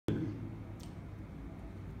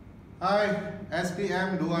Hai,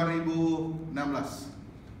 SPM 2016.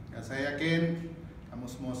 Ya, saya yakin kamu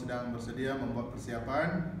semua sedang bersedia membuat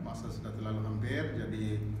persiapan. Masa sudah terlalu hampir,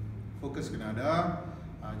 jadi fokus kena ada.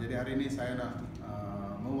 Jadi hari ini saya nak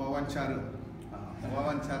mewawancara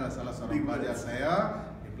salah seorang pelajar saya,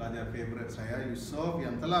 pelajar favourite saya, Yusof,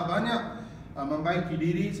 yang telah banyak membaiki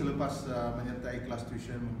diri selepas menyertai kelas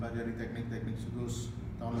tuition, mempelajari teknik-teknik sugus.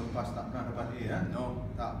 Tahun lepas tak pernah dapat A ya? No.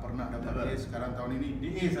 Tak pernah dapat A, sekarang tahun ini di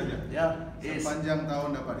A saja. Sepanjang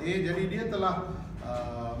tahun dapat A, jadi dia telah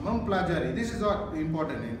mempelajari. This is what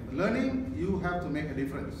important in learning, you have to make a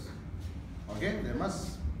difference. Okay, there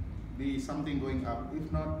must be something going up. If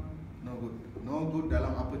not, no good. No good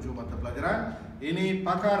dalam apa jua mata pelajaran. Ini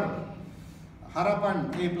pakar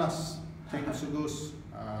harapan A+, cikgu sugus.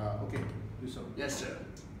 Okay, Yusof. Yes, sir.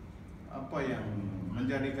 Apa yang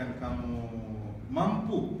menjadikan kamu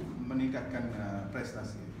mampu meningkatkan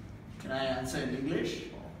prestasi? Can I answer in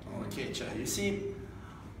English? Okay, sir. You see,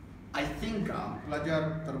 I think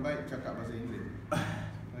pelajar terbaik cakap bahasa Inggeris.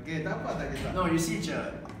 Okay, tak apa tak kisah. No, you see,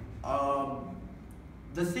 sir.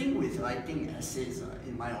 The thing with writing essays,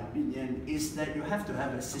 in my opinion, is that you have to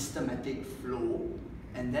have a systematic flow,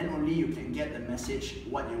 and then only you can get the message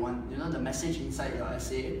what you want. You know, the message inside your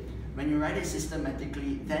essay. When you write it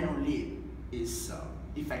systematically, then only it is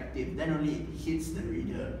effective. Then only it hits the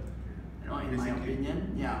reader. You know, in my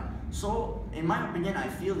opinion, yeah. So, in my opinion, I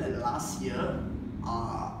feel that last year,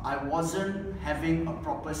 I wasn't having a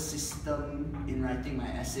proper system in writing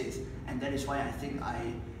my essays, and that is why I think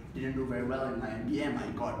I didn't do very well in my MBM. I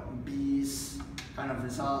got B's kind of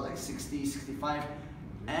result, like 60, 65.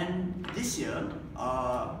 And this year,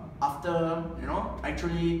 after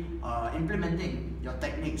actually implementing your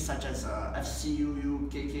techniques such as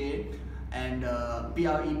FCUU, KK, and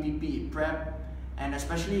PREPP, prep, and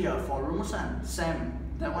especially for rumusan, SAM,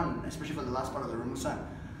 that one, especially for the last part of the rumusan,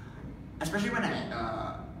 especially when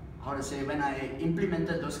when I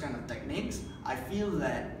implemented those kind of techniques, I feel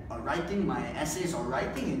that writing my essays or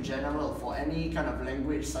writing in general for any kind of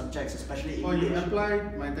language subjects, especially English. You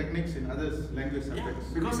applied my techniques in other language subjects.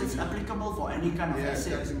 Yeah, because it's applicable for any kind of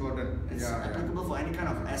essays. That's important. It's applicable for any kind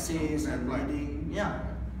of essays and reading. Yeah.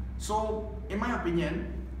 So, in my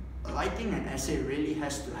opinion, writing an essay really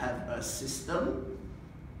has to have a system.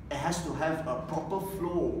 It has to have a proper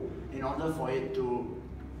flow in order for it to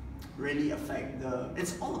really affect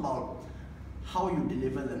it's all about how you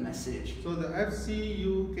deliver the message. So the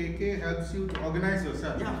FCUKK helps you to organize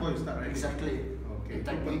yourself before you start writing. Exactly.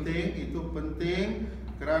 Okay. Itu penting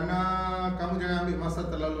kerana kamu jangan ambil masa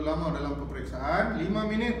terlalu lama dalam peperiksaan.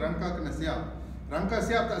 5 minit rangka kena siap. Rangka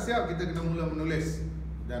siap tak siap, kita kena mula menulis.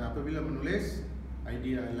 Dan apabila menulis,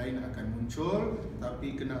 idea lain akan muncul,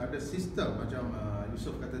 tapi kena ada sistem macam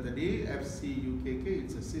Yusof kata tadi, FCUKK,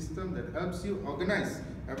 it's a system that helps you organize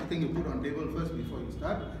everything you put on table first before you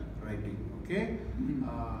start writing. Okay?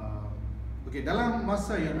 Okay, dalam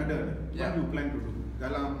masa yang ada, what do you plan to do?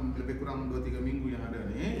 Dalam lebih kurang 2-3 minggu yang ada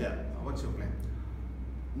ni, what's your plan?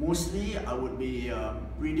 Mostly, I would be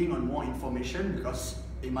reading on more information because,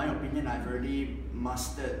 in my opinion, I've already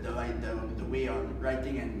mastered the way on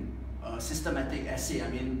writing and systematic essay. I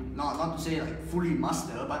mean, not to say like fully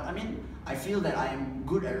master, but I mean, I feel that I am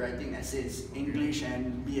good at writing essays, English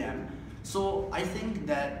and BM. So I think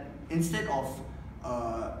that instead of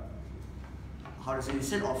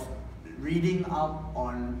instead of reading up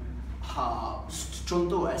on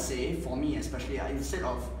contoh essay, for me especially, instead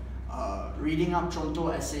of reading up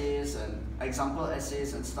contoh essays and example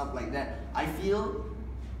essays and stuff like that, I feel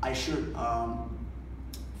I should,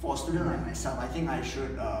 for a student like myself, I think I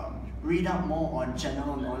should read up more on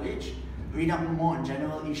general knowledge, read up more on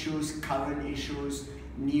general issues, current issues,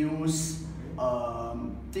 news,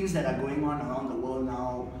 things that are going on around the world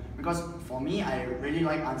now. Because for me, I really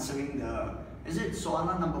like answering is it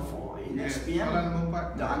Soalan number 4 in SPM? Soalan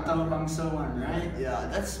number 4. The antarabangsa one, right? Yeah,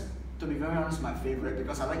 that's, to be very honest, my favorite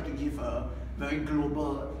because I like to give a very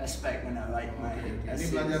global aspect when I write my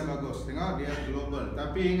essays. Ini pelajar bagus, tengok dia global.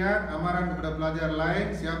 Tapi ingat, amaran kepada pelajar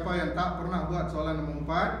lain, siapa yang tak pernah buat soalan nombor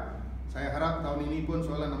 4, saya harap tahun ini pun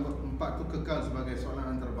soalan nombor 4 tu kekal sebagai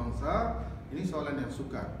soalan antarabangsa. Ini soalan yang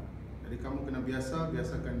sukar. Jadi kamu kena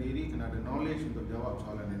biasakan diri, kena ada knowledge untuk jawab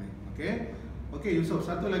soalan ini. Okay? Okay, Yusof,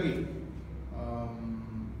 satu lagi.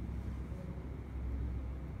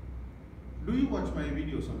 Do you watch my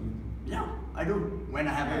videos on YouTube? Yeah, I do. When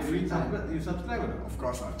I have my free time. You subscribe or not? Of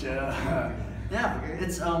course not. Yeah,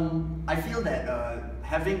 it's I feel that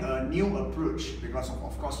having a new approach because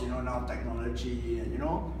of course now technology and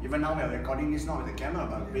even now we are recording this now with the camera,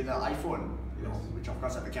 but with the iPhone, which of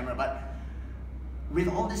course have a camera, but with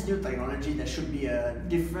all this new technology, there should be a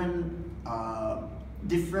different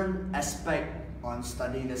different aspect on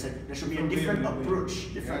studying. There should be a different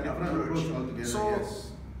approach. Different approach altogether. So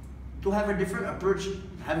yes. to have a different approach,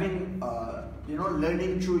 having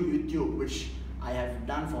learning through YouTube, which I have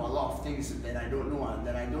done for a lot of things that I don't know,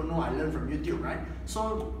 I learn from YouTube, right?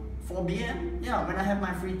 So for BM, yeah, when I have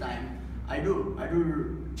my free time, I do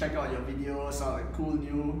check out your videos, all the cool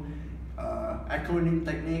new acronym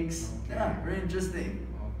techniques. Okay. Yeah, very interesting.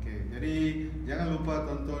 Okay, jadi jangan lupa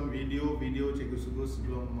tonton video-video Cikgu Sugus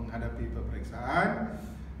sebelum menghadapi peperiksaan.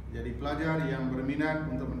 Jadi pelajar yang berminat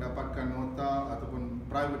untuk mendapatkan nota ataupun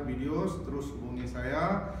private videos, terus hubungi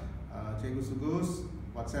saya, Cikgu Sugus.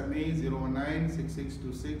 WhatsApp me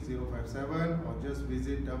 019-6626-057 or just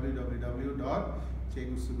visit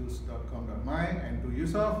www.cikgusugus.com.my. And to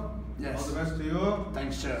Yusof, yes, all the best to you.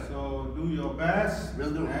 Thanks, sir. So do your best.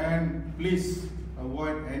 Will do. And please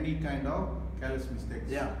avoid any kind of careless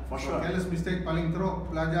mistakes. Yeah, for sure. Careless mistake paling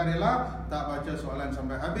teruk pelajar ialah tak baca soalan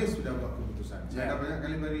sampai habis sudah buat keputusan. Saya dah banyak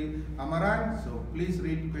kali beri amaran, so please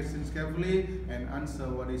read questions carefully and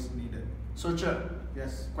answer what is needed. So, Cher,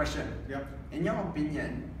 Yes. question. Yep. In your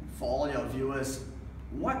opinion, for all your viewers,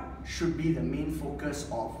 what should be the main focus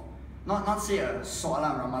of not say a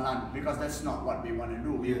soalan ramalan, because that's not what we want to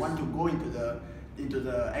do. We Yes. want to go into the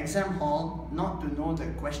exam hall not to know the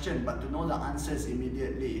question but to know the answers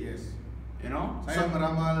immediately. Yes. You know? Saya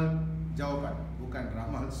meramal jawapan, bukan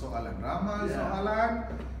ramal soalan. Ramal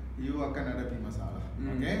soalan, you akan hadapi masalah.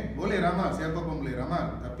 Okay? Boleh ramal, siapa pun boleh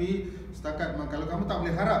ramal. Tapi setakat kalau kamu tak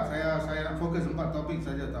boleh harap, saya nak fokus 4 topik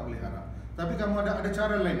saja, tak boleh harap. Tapi kamu ada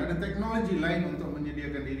cara lain, ada teknologi lain untuk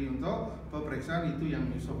menyediakan diri untuk peperiksaan, itu yang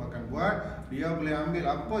Yusof akan buat. Dia boleh ambil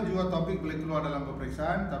apa jua topik boleh keluar dalam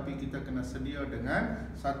peperiksaan, tapi kita kena sedia dengan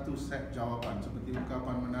satu set jawapan seperti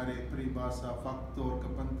ungkapan menarik, peribahasa, faktor,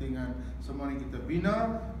 kepentingan, semua ni kita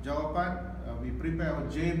bina jawapan. We prepare our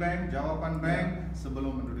J-Bank, jawapan bank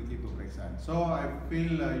sebelum menduduki peperiksaan. So I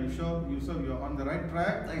feel Yusof, you are on the right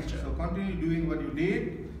track. Thanks, Chair. So continue doing what you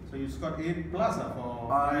did. So you scored 8 plus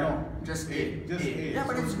for no, just A. Just A. Yeah,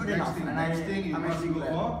 but it's good enough. Next thing you I'm must actually go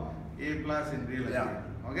glad. for A plus in real estate.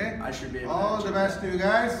 Yeah. Okay? I should be able All to the achieve best to you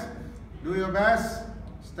guys. Do your best.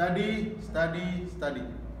 Study, study, study.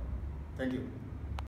 Thank you.